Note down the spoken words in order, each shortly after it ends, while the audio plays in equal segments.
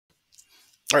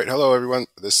All right, hello everyone.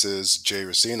 This is Jay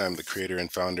Racine. I'm the creator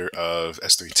and founder of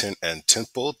S3 Tint and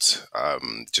Tint Bolt.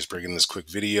 Just bringing this quick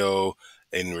video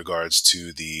in regards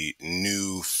to the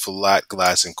new flat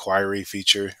glass inquiry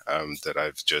feature that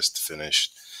I've just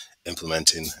finished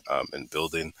implementing and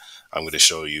building. I'm going to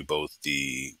show you both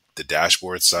the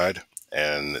dashboard side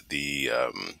and the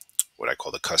what I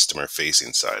call the customer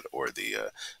facing side, or the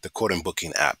quote and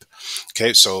booking app.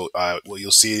 Okay, so what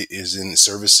you'll see is in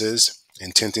services.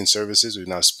 In tinting services, we've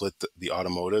now split the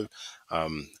automotive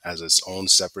as its own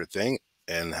separate thing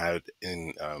and had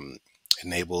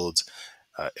enabled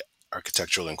uh,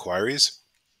 architectural inquiries.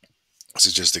 This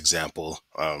is just example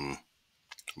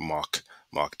mock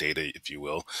mock data, if you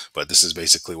will. But this is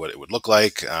basically what it would look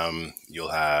like. You'll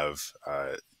have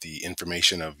the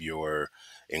information of your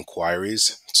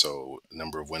inquiries, so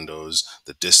number of windows,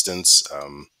 the distance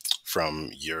from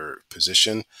your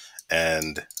position,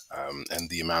 and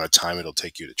the amount of time it'll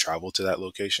take you to travel to that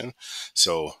location.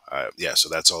 So yeah, so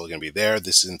that's all going to be there.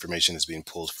 This information is being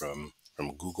pulled from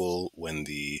Google when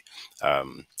the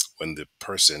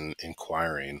person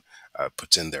inquiring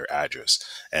puts in their address.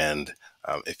 And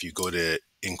if you go to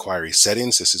inquiry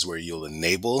settings, this is where you'll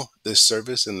enable this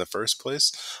service in the first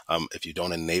place. If you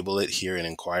don't enable it here in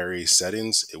inquiry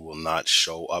settings, it will not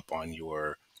show up on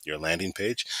your landing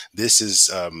page. This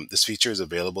feature is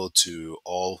available to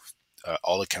all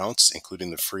accounts, including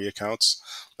the free accounts,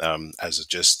 as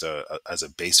a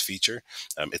base feature.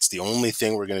 It's the only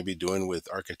thing we're going to be doing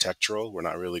with architectural. We're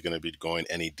not really going to be going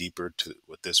any deeper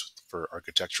with this for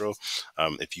architectural.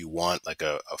 If you want like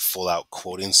a full out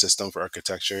quoting system for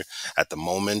architecture, at the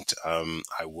moment,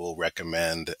 I will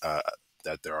recommend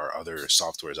that there are other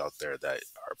softwares out there that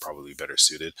are probably better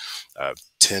suited.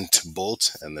 Tint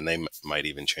Bolt, and the name might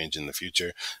even change in the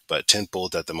future, but Tint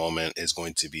Bolt at the moment is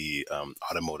going to be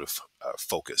automotive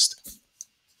focused.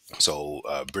 So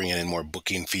bringing in more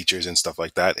booking features and stuff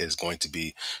like that is going to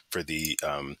be for the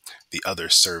other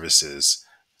services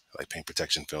like paint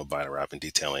protection, film, vinyl wrap, and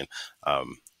detailing,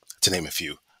 to name a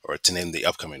few, or to name the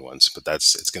upcoming ones. But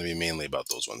it's going to be mainly about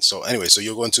those ones. So anyway, so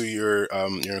you'll go into your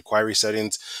inquiry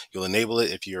settings. You'll enable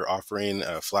it if you're offering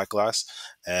flat glass,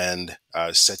 and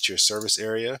set your service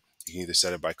area. You can either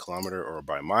set it by kilometer or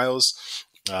by miles,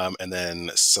 and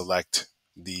then select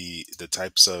the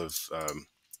types of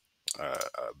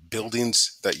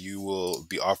buildings that you will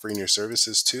be offering your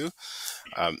services to,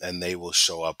 and they will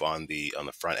show up on the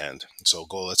front end. So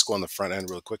let's go on the front end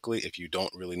real quickly. If you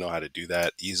don't really know how to do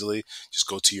that easily, just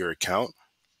go to your account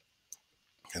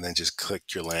and then just click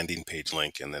your landing page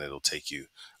link, and then it'll take you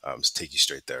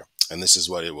straight there. And this is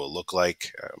what it will look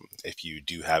like if you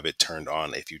do have it turned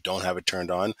on. If you don't have it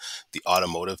turned on, the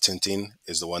automotive tinting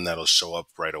is the one that'll show up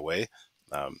right away.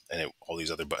 All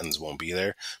these other buttons won't be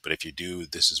there. But if you do,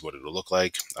 this is what it'll look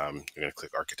like. You're going to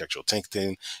click architectural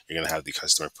tinting. You're going to have the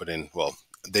customer put in, well,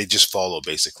 they just follow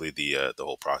basically the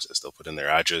whole process. They'll put in their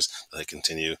address, they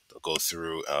continue, they'll go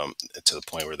through to the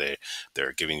point where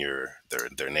they're giving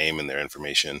their name and their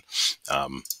information,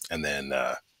 and then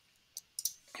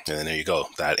there you go.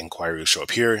 That inquiry will show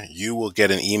up here. You will get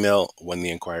an email when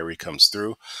the inquiry comes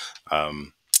through.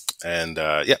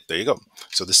 Yeah, there you go.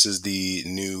 So this is the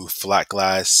new flat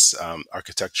glass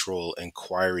architectural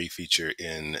inquiry feature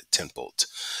in Tint Bolt.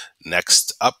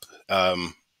 Next up,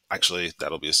 actually,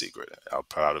 that'll be a secret. I'll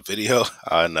put out a video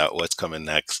on what's coming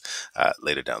next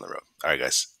later down the road. All right,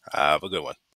 guys, have a good one.